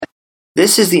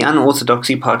This is the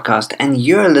Unorthodoxy Podcast, and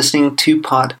you're listening to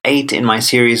part 8 in my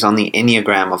series on the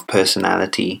Enneagram of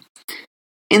Personality.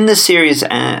 In this series,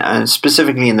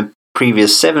 specifically in the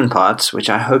previous 7 parts, which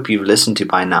I hope you've listened to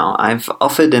by now, I've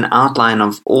offered an outline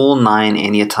of all 9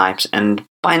 Enneatypes, and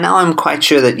by now I'm quite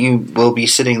sure that you will be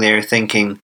sitting there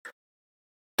thinking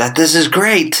that this is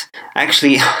great.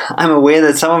 Actually, I'm aware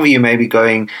that some of you may be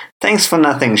going, thanks for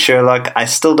nothing, Sherlock, I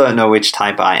still don't know which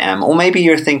type I am. Or maybe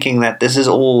you're thinking that this is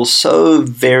all so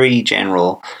very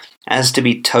general as to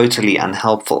be totally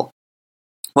unhelpful.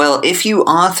 Well, if you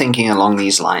are thinking along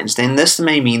these lines, then this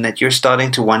may mean that you're starting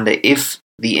to wonder if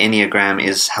the Enneagram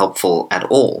is helpful at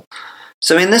all.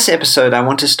 So in this episode, I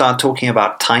want to start talking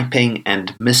about typing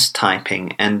and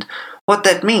mistyping and what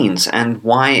that means and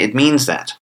why it means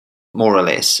that, more or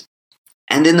less.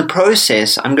 And in the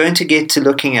process, I'm going to get to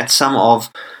looking at some of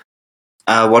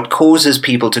what causes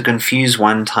people to confuse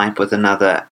one type with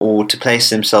another or to place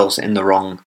themselves in the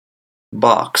wrong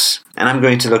box. And I'm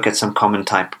going to look at some common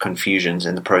type confusions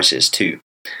in the process too.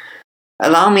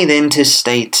 Allow me then to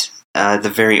state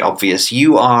the very obvious.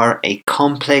 You are a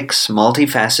complex,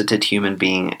 multifaceted human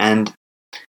being, and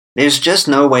there's just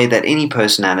no way that any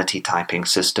personality typing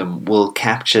system will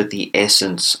capture the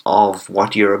essence of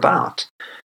what you're about.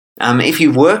 If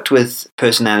you've worked with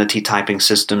personality typing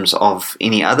systems of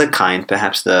any other kind,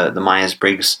 perhaps the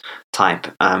Myers-Briggs type,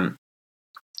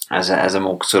 as a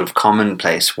more sort of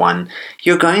commonplace one,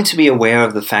 you're going to be aware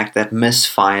of the fact that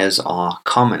misfires are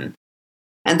common.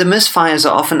 And the misfires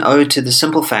are often owed to the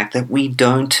simple fact that we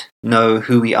don't know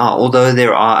who we are, although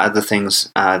there are other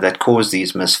things that cause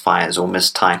these misfires or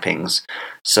mistypings,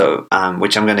 so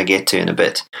which I'm going to get to in a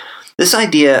bit. This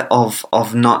idea of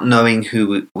not knowing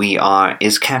who we are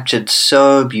is captured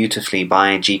so beautifully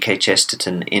by G.K.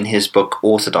 Chesterton in his book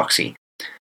Orthodoxy.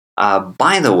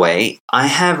 By the way, I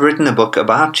have written a book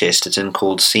about Chesterton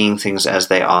called Seeing Things as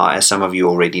They Are, as some of you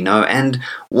already know, and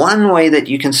one way that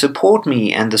you can support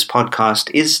me and this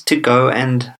podcast is to go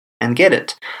and get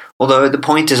it. Although the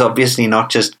point is obviously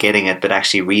not just getting it, but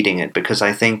actually reading it, because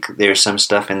I think there's some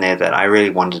stuff in there that I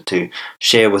really wanted to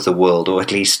share with the world, or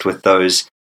at least with those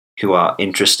who are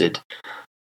interested.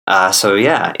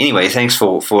 Anyway, thanks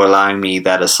for allowing me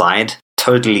that aside.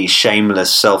 Totally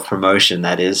shameless self-promotion,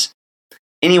 that is.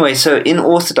 Anyway, so in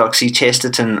Orthodoxy,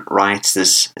 Chesterton writes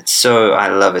this, I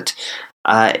love it.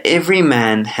 Every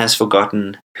man has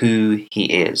forgotten who he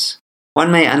is.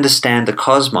 One may understand the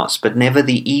cosmos, but never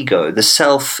the ego. The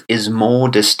self is more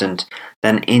distant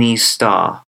than any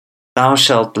star. Thou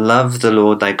shalt love the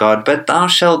Lord thy God, but thou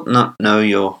shalt not know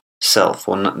yourself,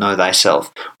 or not know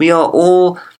thyself. We are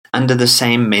all under the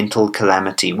same mental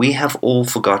calamity. We have all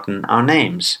forgotten our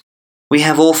names. We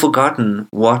have all forgotten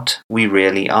what we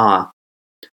really are.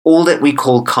 All that we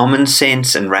call common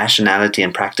sense and rationality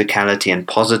and practicality and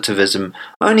positivism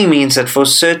only means that for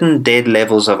certain dead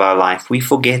levels of our life we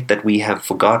forget that we have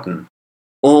forgotten.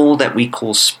 All that we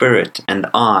call spirit and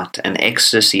art and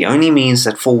ecstasy only means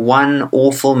that for one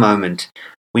awful moment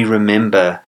we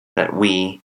remember that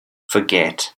we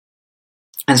forget.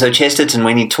 And so Chesterton,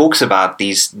 when he talks about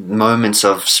these moments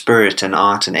of spirit and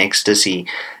art and ecstasy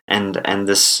and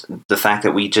the fact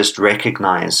that we just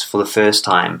recognize for the first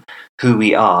time who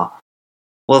we are,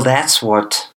 well, that's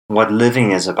what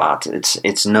living is about.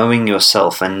 It's knowing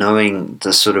yourself and knowing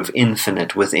the sort of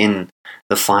infinite within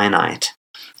the finite.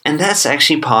 And that's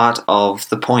actually part of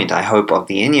the point, I hope, of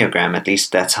the Enneagram. At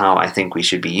least that's how I think we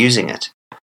should be using it.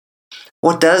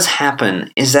 What does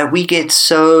happen is that we get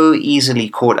so easily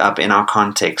caught up in our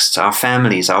contexts, our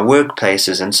families, our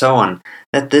workplaces, and so on,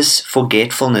 that this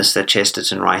forgetfulness that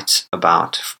Chesterton writes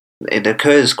about, it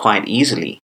occurs quite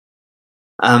easily.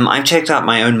 I've checked out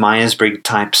my own Myers-Briggs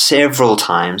type several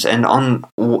times, and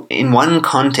in one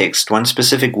context, one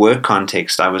specific work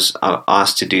context, I was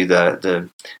asked to do to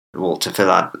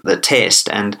fill out the test,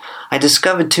 and I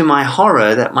discovered to my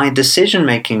horror that my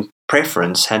decision-making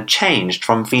preference had changed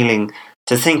from feeling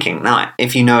to thinking. Now,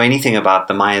 if you know anything about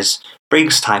the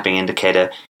Myers-Briggs typing indicator,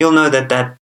 you'll know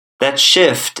that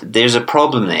shift, there's a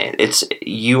problem there.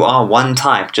 You are one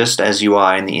type just as you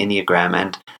are in the Enneagram,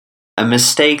 and a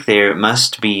mistake there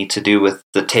must be to do with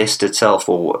the test itself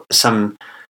or some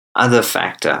other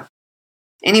factor.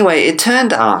 Anyway, it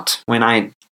turned out when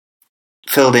I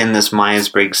filled in this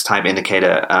Myers-Briggs type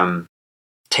indicator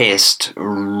test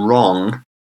wrong,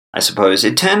 I suppose,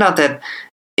 it turned out that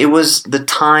it was the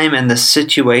time and the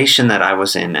situation that I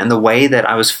was in and the way that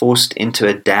I was forced into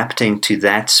adapting to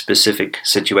that specific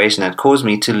situation that caused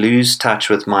me to lose touch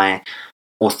with my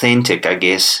authentic,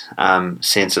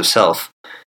 sense of self.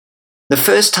 The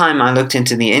first time I looked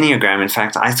into the Enneagram, in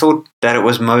fact, I thought that it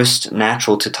was most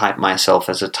natural to type myself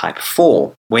as a type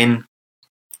 4, when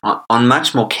On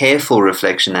much more careful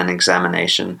reflection and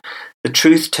examination, the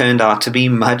truth turned out to be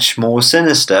much more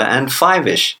sinister and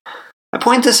 5-ish. I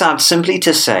point this out simply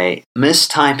to say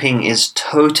mistyping is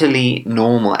totally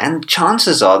normal, and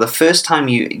chances are the first time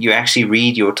you actually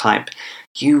read your type,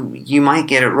 you might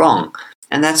get it wrong,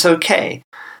 and that's okay.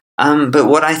 But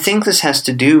what I think this has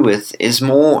to do with is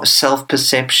more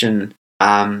self-perception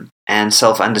and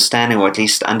self-understanding, or at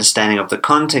least understanding of the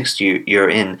context you're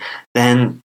in,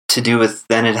 than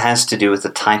it has to do with the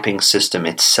typing system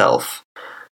itself.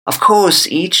 Of course,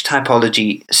 each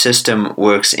typology system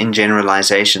works in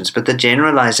generalizations, but the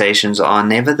generalizations are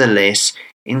nevertheless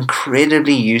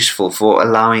incredibly useful for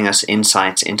allowing us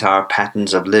insights into our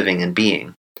patterns of living and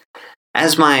being.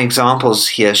 As my examples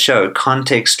here show,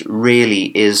 context really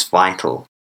is vital.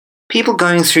 People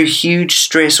going through huge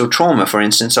stress or trauma, for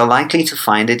instance, are likely to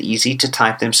find it easy to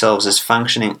type themselves as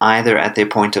functioning either at their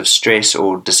point of stress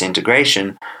or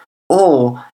disintegration,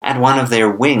 or at one of their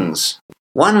wings.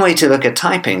 One way to look at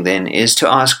typing, then, is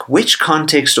to ask which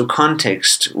context or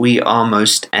context we are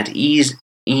most at ease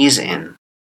in.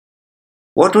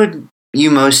 What would you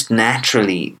most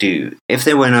naturally do if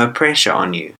there were no pressure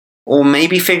on you? Or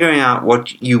maybe figuring out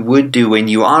what you would do when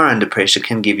you are under pressure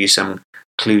can give you some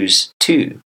clues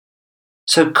too.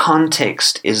 So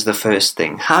context is the first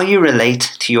thing. How you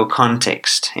relate to your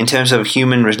context in terms of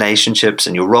human relationships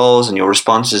and your roles and your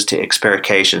responses to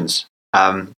expectations.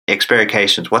 That's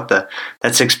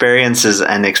experiences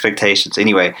and expectations.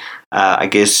 Anyway, I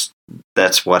guess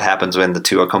that's what happens when the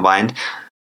two are combined.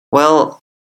 Well,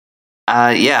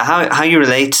 how you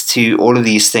relate to all of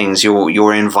these things,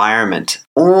 your environment,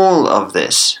 all of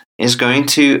this is going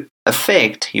to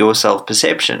affect your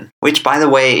self-perception, which, by the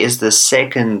way, is the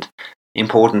second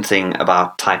important thing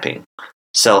about typing,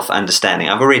 self-understanding.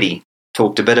 I've already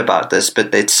talked a bit about this,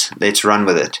 but let's run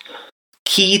with it.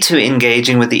 Key to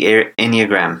engaging with the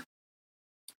Enneagram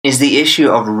is the issue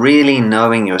of really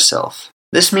knowing yourself.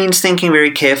 This means thinking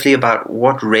very carefully about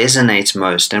what resonates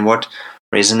most and what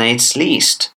resonates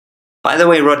least. By the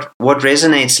way, what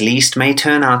resonates least may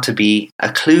turn out to be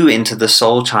a clue into the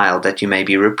soul child that you may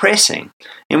be repressing,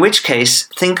 in which case,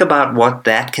 think about what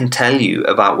that can tell you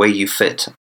about where you fit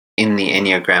in the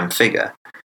Enneagram figure.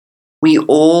 We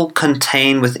all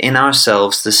contain within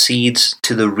ourselves the seeds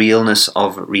to the realness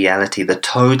of reality, the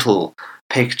total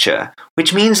picture,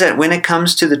 which means that when it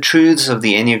comes to the truths of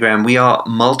the Enneagram, we are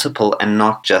multiple and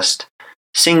not just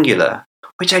singular,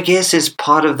 which I guess is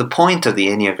part of the point of the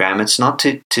Enneagram. It's not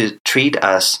to treat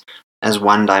us as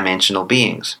one-dimensional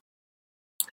beings.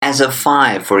 As a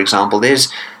 5, for example,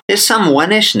 there's some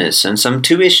one-ishness and some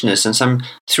two-ishness and some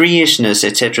three-ishness,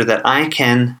 etc., that I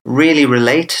can really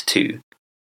relate to.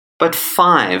 But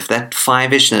 5, that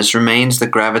 5-ishness remains the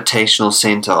gravitational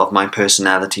center of my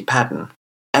personality pattern.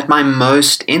 At my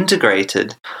most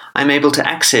integrated, I'm able to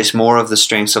access more of the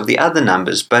strengths of the other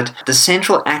numbers, but the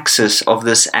central axis of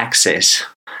this access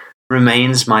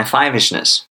remains my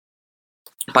 5-ishness.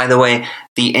 By the way,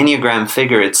 the Enneagram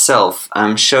figure itself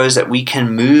shows that we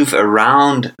can move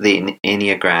around the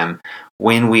Enneagram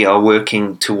when we are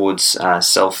working towards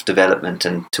self-development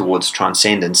and towards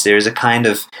transcendence. There is a kind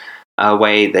of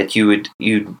way that you'd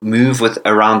move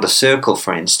around the circle,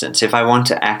 for instance. If I want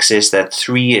to access that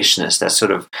 3-ishness, that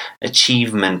sort of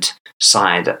achievement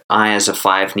side, I as a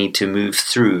 5 need to move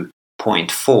through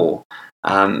point 4.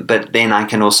 But then I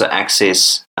can also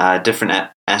access different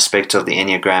aspects of the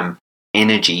Enneagram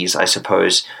energies, I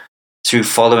suppose, through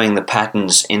following the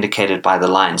patterns indicated by the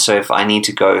line. So if I need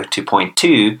to go to point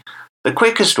 2, the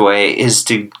quickest way is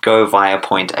to go via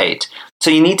point 8. So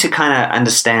you need to kind of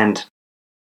understand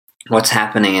what's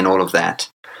happening in all of that.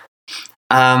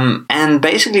 And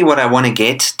basically what I want to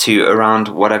get to around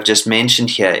what I've just mentioned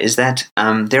here is that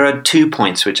there are 2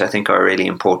 points which I think are really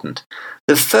important.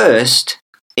 The first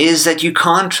is that you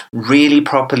can't really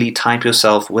properly type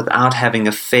yourself without having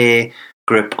a fair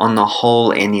grip on the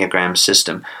whole Enneagram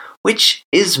system, which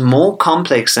is more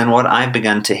complex than what I've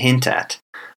begun to hint at.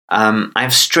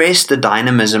 I've stressed the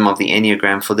dynamism of the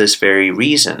Enneagram for this very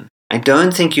reason. I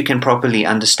don't think you can properly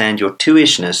understand your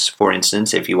 2-ishness, for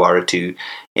instance, if you are a 2,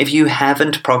 if you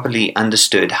haven't properly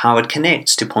understood how it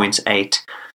connects to points 8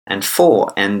 and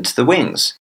 4 and the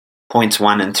wings, points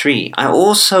 1 and 3. I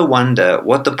also wonder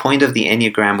what the point of the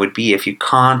Enneagram would be if you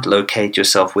can't locate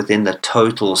yourself within the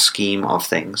total scheme of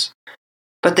things.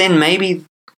 But then maybe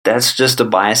that's just a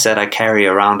bias that I carry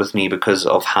around with me because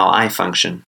of how I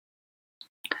function.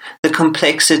 The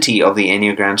complexity of the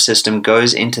Enneagram system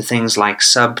goes into things like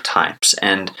subtypes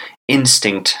and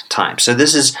instinct types. So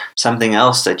this is something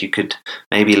else that you could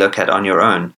maybe look at on your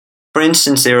own. For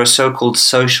instance, there are so-called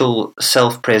social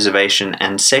self-preservation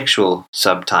and sexual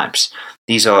subtypes.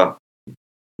 These are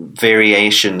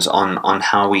variations on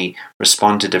how we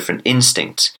respond to different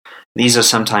instincts. These are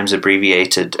sometimes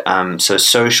abbreviated, so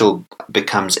social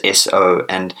becomes SO,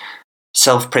 and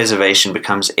self-preservation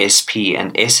becomes SP,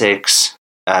 and SX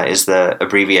is the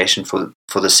abbreviation for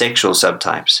the sexual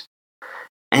subtypes.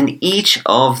 And each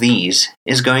of these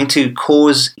is going to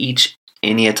cause each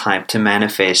enneatype to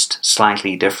manifest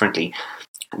slightly differently.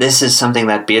 This is something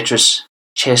that Beatrice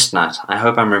Chestnut, I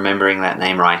hope I'm remembering that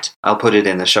name right, I'll put it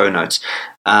in the show notes.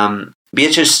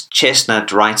 Beatrice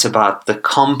Chestnut writes about the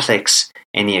complex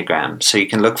Enneagram, so you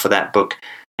can look for that book.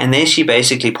 And there she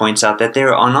basically points out that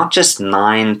there are not just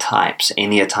 9 types,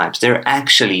 enneatypes, there are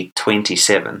actually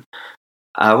 27.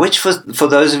 Which for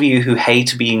those of you who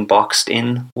hate being boxed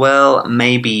in, well,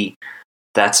 maybe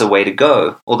that's a way to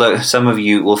go. Although some of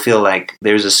you will feel like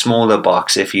there's a smaller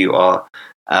box if you are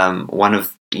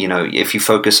if you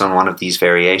focus on one of these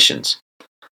variations.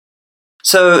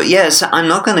 So yes, I'm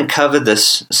not going to cover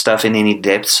this stuff in any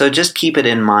depth, so just keep it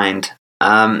in mind.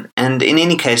 And in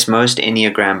any case, most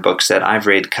Enneagram books that I've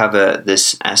read cover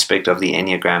this aspect of the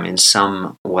Enneagram in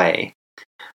some way.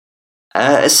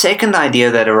 A second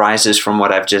idea that arises from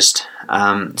what I've just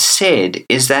said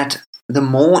is that the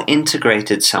more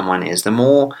integrated someone is, the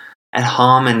more at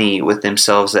harmony with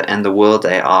themselves and the world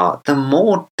they are, the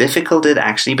more difficult it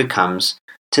actually becomes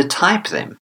to type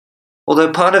them.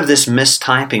 Although part of this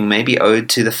mistyping may be owed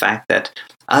to the fact that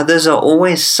others are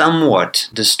always somewhat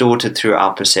distorted through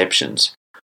our perceptions.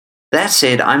 That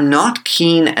said, I'm not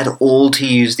keen at all to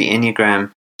use the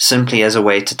Enneagram simply as a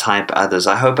way to type others.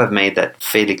 I hope I've made that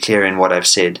fairly clear in what I've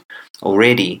said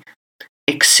already.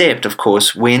 Except, of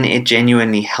course, when it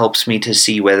genuinely helps me to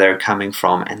see where they're coming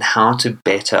from and how to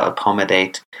better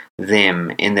accommodate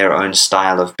them in their own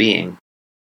style of being.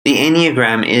 The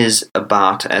Enneagram is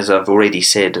about, as I've already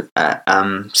said,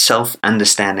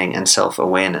 self-understanding and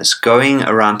self-awareness. Going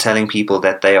around telling people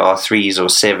that they are 3s or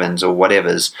 7s or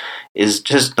whatevers is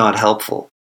just not helpful.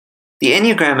 The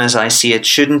Enneagram, as I see it,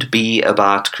 shouldn't be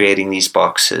about creating these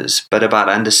boxes, but about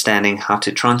understanding how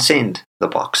to transcend the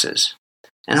boxes.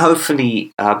 And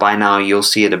hopefully by now you'll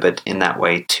see it a bit in that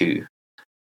way too.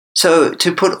 So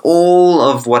to put all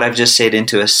of what I've just said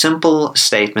into a simple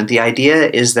statement, the idea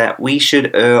is that we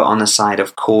should err on the side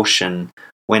of caution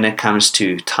when it comes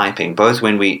to typing, both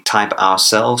when we type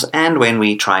ourselves and when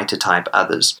we try to type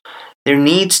others. There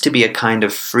needs to be a kind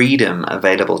of freedom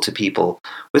available to people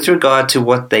with regard to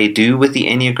what they do with the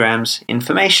Enneagram's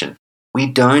information. We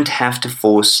don't have to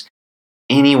force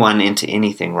anyone into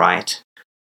anything, right?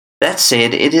 That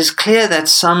said, it is clear that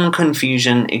some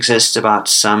confusion exists about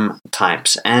some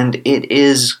types, and it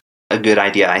is a good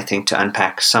idea, I think, to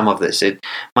unpack some of this. It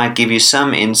might give you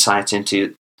some insight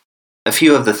into a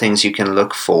few of the things you can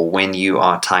look for when you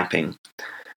are typing.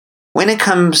 When it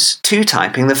comes to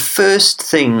typing, the first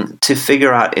thing to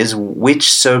figure out is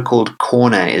which so-called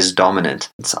corner is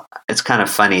dominant. It's kind of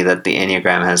funny that the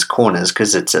Enneagram has corners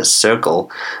because it's a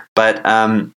circle, but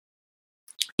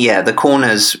the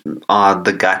corners are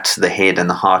the gut, the head, and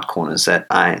the heart corners that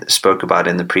I spoke about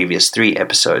in the previous 3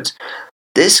 episodes.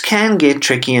 This can get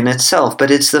tricky in itself,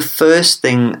 but it's the first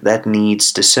thing that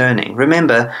needs discerning.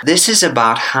 Remember, this is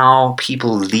about how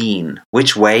people lean,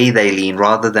 which way they lean,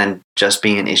 rather than just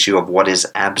being an issue of what is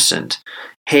absent.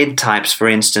 Head types, for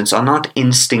instance, are not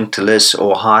instinctless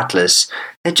or heartless.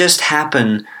 They just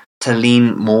happen to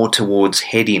lean more towards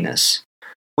headiness.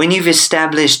 When you've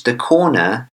established the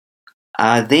corner,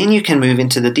 then you can move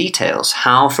into the details.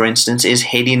 How, for instance, is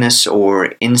headiness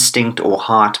or instinct or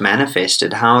heart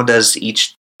manifested? How does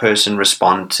each person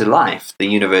respond to life, the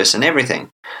universe, and everything?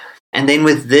 And then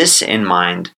with this in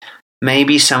mind,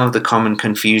 maybe some of the common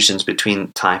confusions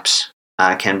between types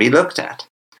can be looked at.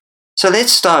 So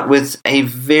let's start with a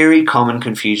very common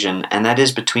confusion, and that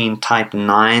is between type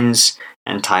 9s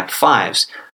and type 5s.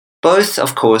 Both,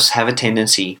 of course, have a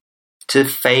tendency to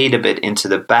fade a bit into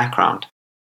the background.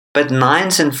 But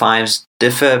 9s and 5s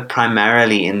differ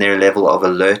primarily in their level of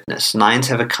alertness. 9s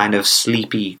have a kind of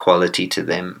sleepy quality to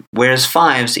them, whereas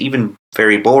 5s, even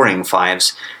very boring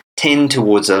 5s, tend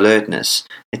towards alertness.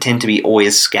 They tend to be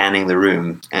always scanning the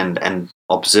room and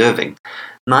observing.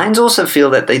 9s also feel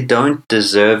that they don't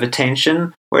deserve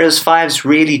attention, whereas 5s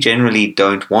really generally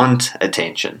don't want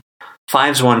attention.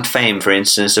 5s want fame, for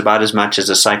instance, about as much as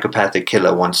a psychopathic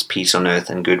killer wants peace on earth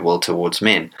and goodwill towards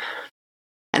men.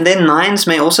 And then 9s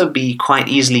may also be quite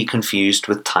easily confused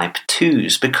with type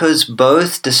 2s because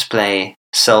both display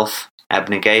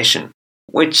self-abnegation,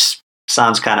 which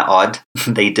sounds kind of odd.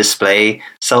 They display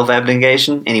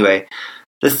self-abnegation. Anyway,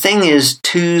 The thing is,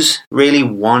 twos really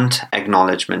want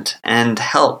acknowledgement and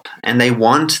help, and they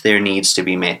want their needs to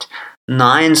be met.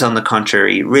 Nines, on the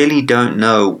contrary, really don't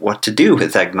know what to do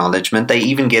with acknowledgement. They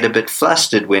even get a bit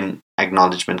flustered when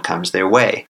acknowledgement comes their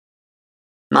way.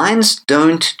 Nines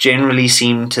don't generally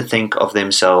seem to think of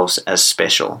themselves as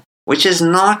special, which is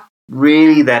not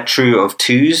really that true of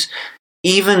twos.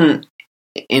 Even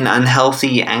in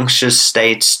unhealthy, anxious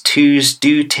states, twos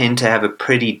do tend to have a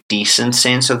pretty decent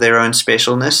sense of their own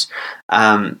specialness.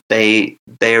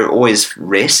 They're always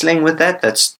wrestling with that.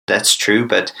 That's true,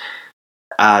 but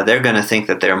they're going to think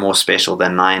that they're more special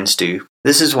than nines do.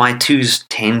 This is why twos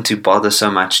tend to bother so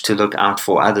much to look out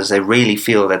for others. They really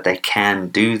feel that they can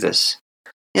do this.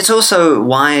 It's also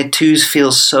why twos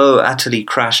feel so utterly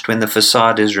crushed when the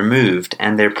facade is removed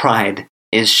and their pride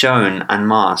is shown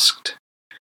unmasked.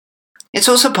 It's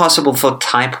also possible for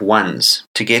type 1s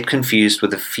to get confused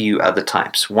with a few other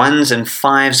types. 1s and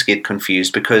 5s get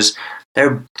confused because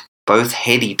they're both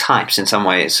heady types in some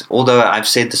ways. Although I've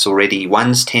said this already,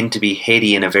 1s tend to be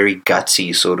heady in a very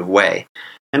gutsy sort of way.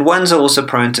 And 1s are also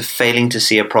prone to failing to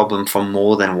see a problem from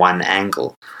more than one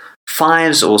angle.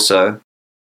 5s also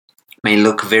may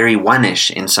look very one-ish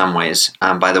in some ways,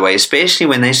 by the way, especially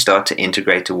when they start to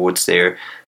integrate towards their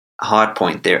hard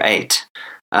point, their 8.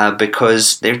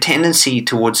 Because their tendency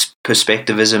towards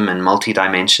perspectivism and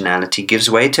multidimensionality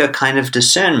gives way to a kind of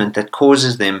discernment that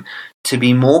causes them to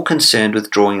be more concerned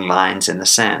with drawing lines in the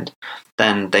sand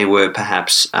than they were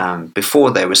perhaps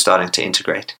before they were starting to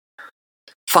integrate.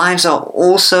 5s are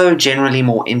also generally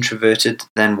more introverted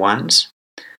than 1s.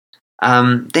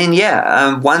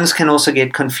 1s can also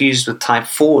get confused with type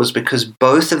 4s because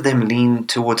both of them lean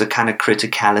towards a kind of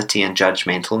criticality and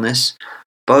judgmentalness.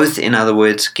 Both, in other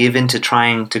words, give in to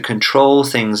trying to control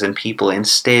things and people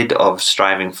instead of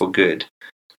striving for good.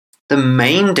 The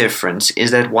main difference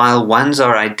is that while 1s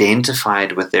are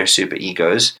identified with their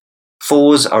superegos,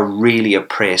 4s are really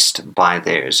oppressed by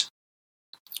theirs.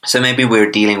 So maybe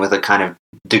we're dealing with a kind of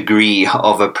degree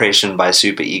of oppression by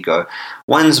superego.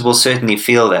 1s will certainly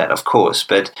feel that, of course,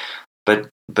 but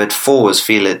 4s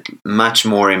feel it much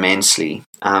more immensely.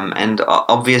 And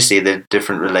obviously there are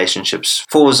different relationships.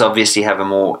 4s obviously have a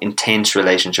more intense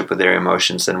relationship with their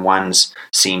emotions than 1s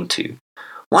seem to.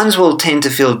 1s will tend to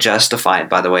feel justified,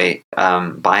 by the way,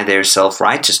 by their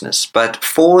self-righteousness, but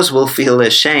 4s will feel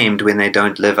ashamed when they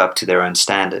don't live up to their own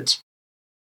standards.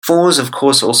 4s, of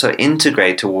course, also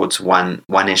integrate towards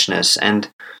one-ishness, and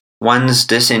 1s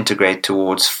disintegrate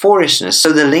towards 4ishness.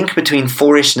 So the link between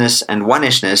 4ishness and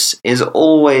 1ishness is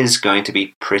always going to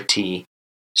be pretty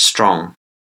strong.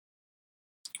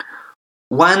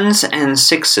 1s and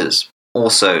 6s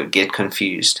also get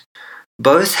confused.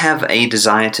 Both have a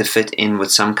desire to fit in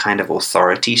with some kind of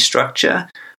authority structure.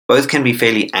 Both can be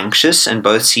fairly anxious and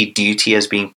both see duty as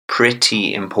being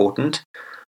pretty important.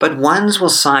 But 1s will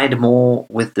side more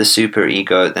with the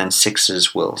superego than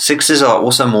 6s will. 6s are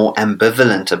also more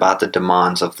ambivalent about the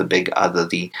demands of the big other,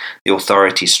 the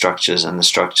authority structures and the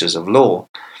structures of law.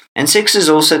 And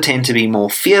 6s also tend to be more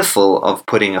fearful of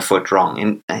putting a foot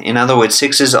wrong. In other words,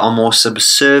 6s are more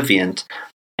subservient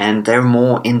and they're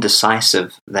more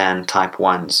indecisive than type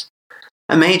 1s.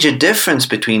 A major difference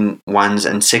between 1s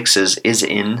and 6s is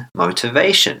in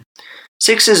motivation.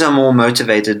 6s are more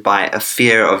motivated by a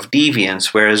fear of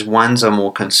deviance, whereas 1s are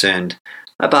more concerned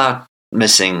about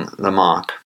missing the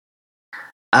mark.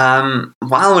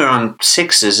 While we're on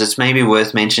 6s, it's maybe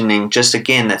worth mentioning just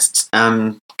again that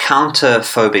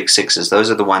counterphobic 6s,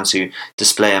 those are the ones who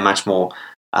display a much more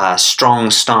strong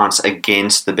stance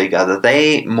against the big other.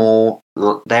 They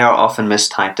are often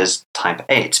mistyped as type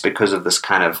 8s because of this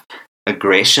kind of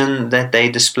aggression that they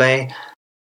display.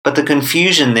 But the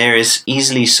confusion there is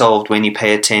easily solved when you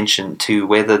pay attention to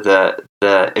whether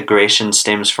the aggression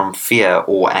stems from fear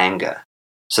or anger.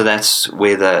 So that's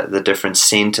where the different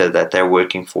center that they're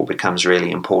working for becomes really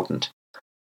important.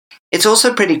 It's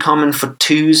also pretty common for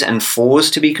 2s and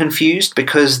 4s to be confused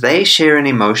because they share an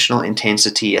emotional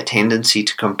intensity, a tendency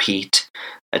to compete,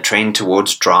 a trend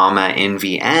towards drama,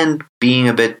 envy, and being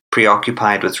a bit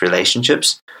preoccupied with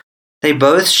relationships. They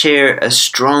both share a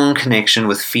strong connection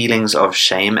with feelings of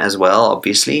shame as well,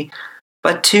 obviously,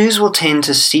 but 2s will tend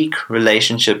to seek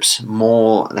relationships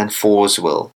more than 4s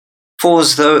will.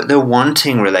 4s, though they're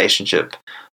wanting relationship,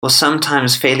 will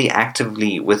sometimes fairly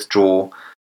actively withdraw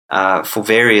for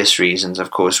various reasons, of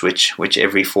course, which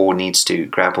every 4 needs to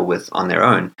grapple with on their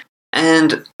own.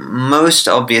 And most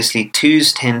obviously,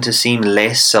 2s tend to seem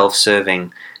less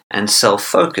self-serving and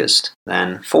self-focused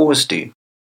than 4s do.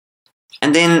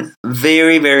 And then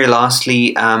very, very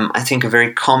lastly, I think a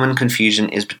very common confusion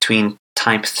is between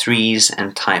type 3s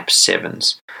and type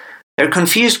 7s. They're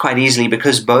confused quite easily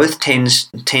because both tend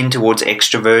towards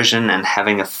extroversion and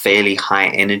having a fairly high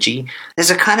energy.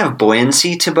 There's a kind of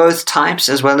buoyancy to both types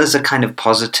as well as a kind of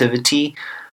positivity.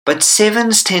 But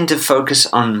sevens tend to focus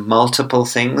on multiple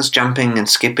things, jumping and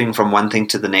skipping from one thing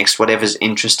to the next, whatever's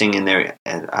interesting in their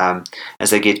as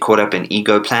they get caught up in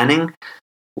ego planning.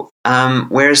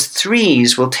 Whereas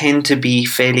threes will tend to be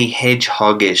fairly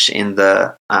hedgehoggish in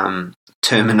the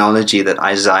terminology that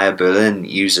Isaiah Berlin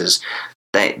uses.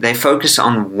 They focus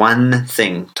on one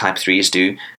thing, type threes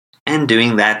do, and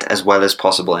doing that as well as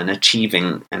possible and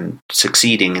achieving and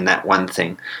succeeding in that one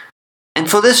thing. And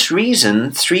for this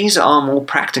reason, threes are more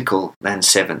practical than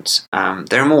sevens.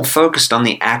 They're more focused on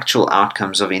the actual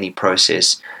outcomes of any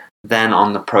process than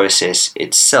on the process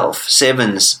itself.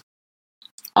 Sevens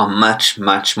are much,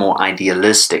 much more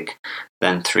idealistic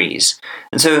than threes.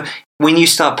 And so when you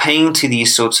start paying to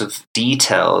these sorts of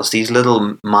details, these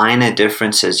little minor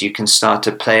differences, you can start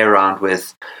to play around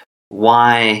with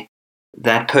why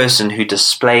that person who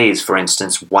displays, for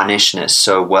instance, one-ishness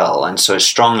so well and so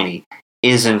strongly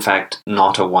is in fact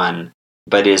not a one,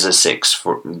 but is a six,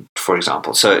 for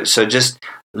example. So just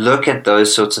look at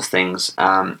those sorts of things.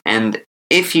 And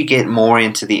if you get more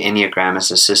into the Enneagram as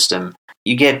a system,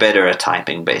 you get better at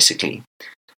typing, basically.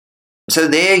 So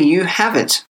there you have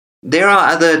it. There are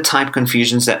other type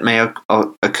confusions that may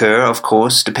occur, of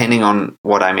course, depending on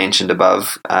what I mentioned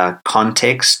above,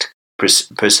 context,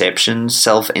 perceptions,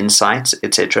 self-insights,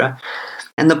 etc.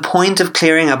 And the point of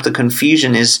clearing up the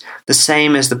confusion is the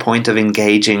same as the point of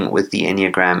engaging with the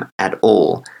Enneagram at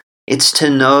all. It's to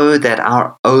know that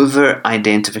our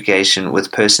over-identification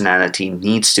with personality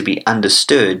needs to be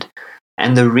understood,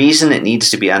 and the reason it needs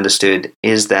to be understood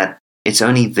is that it's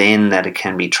only then that it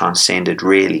can be transcended,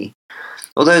 really.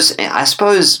 Although I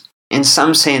suppose in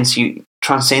some sense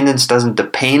transcendence doesn't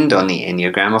depend on the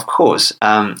Enneagram, of course.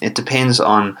 It depends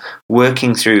on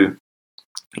working through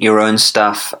your own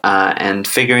stuff and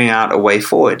figuring out a way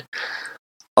forward.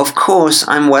 Of course,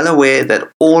 I'm well aware that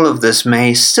all of this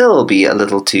may still be a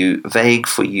little too vague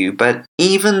for you, but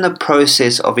even the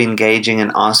process of engaging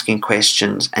and asking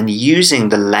questions and using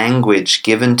the language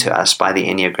given to us by the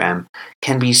Enneagram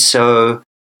can be so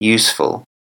useful.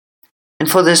 And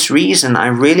for this reason, I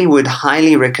really would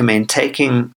highly recommend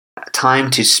taking time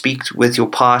to speak with your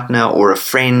partner or a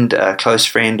friend, a close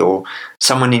friend, or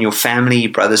someone in your family,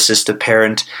 brother, sister,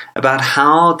 parent, about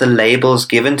how the labels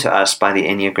given to us by the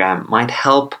Enneagram might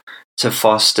help to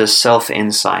foster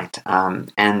self-insight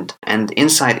and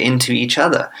insight into each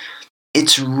other.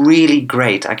 It's really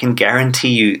great. I can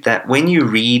guarantee you that when you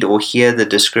read or hear the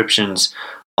descriptions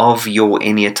of your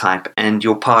Enneatype and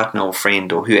your partner or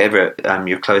friend or whoever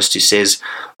you're close to says,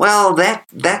 well,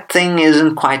 that thing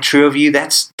isn't quite true of you,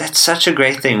 that's such a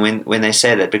great thing when they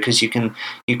say that, because you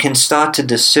can start to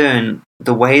discern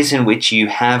the ways in which you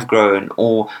have grown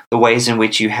or the ways in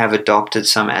which you have adopted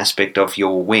some aspect of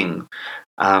your wing,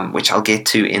 which I'll get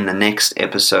to in the next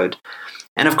episode.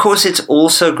 And of course, it's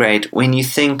also great when you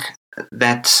think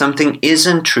that something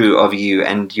isn't true of you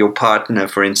and your partner,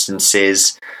 for instance,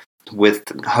 says, with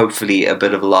hopefully a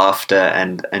bit of laughter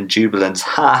and jubilance,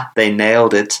 they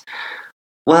nailed it.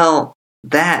 Well,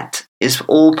 that is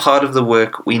all part of the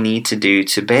work we need to do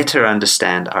to better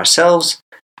understand ourselves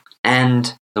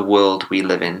and the world we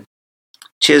live in.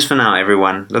 Cheers for now,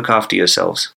 everyone. Look after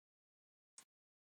yourselves.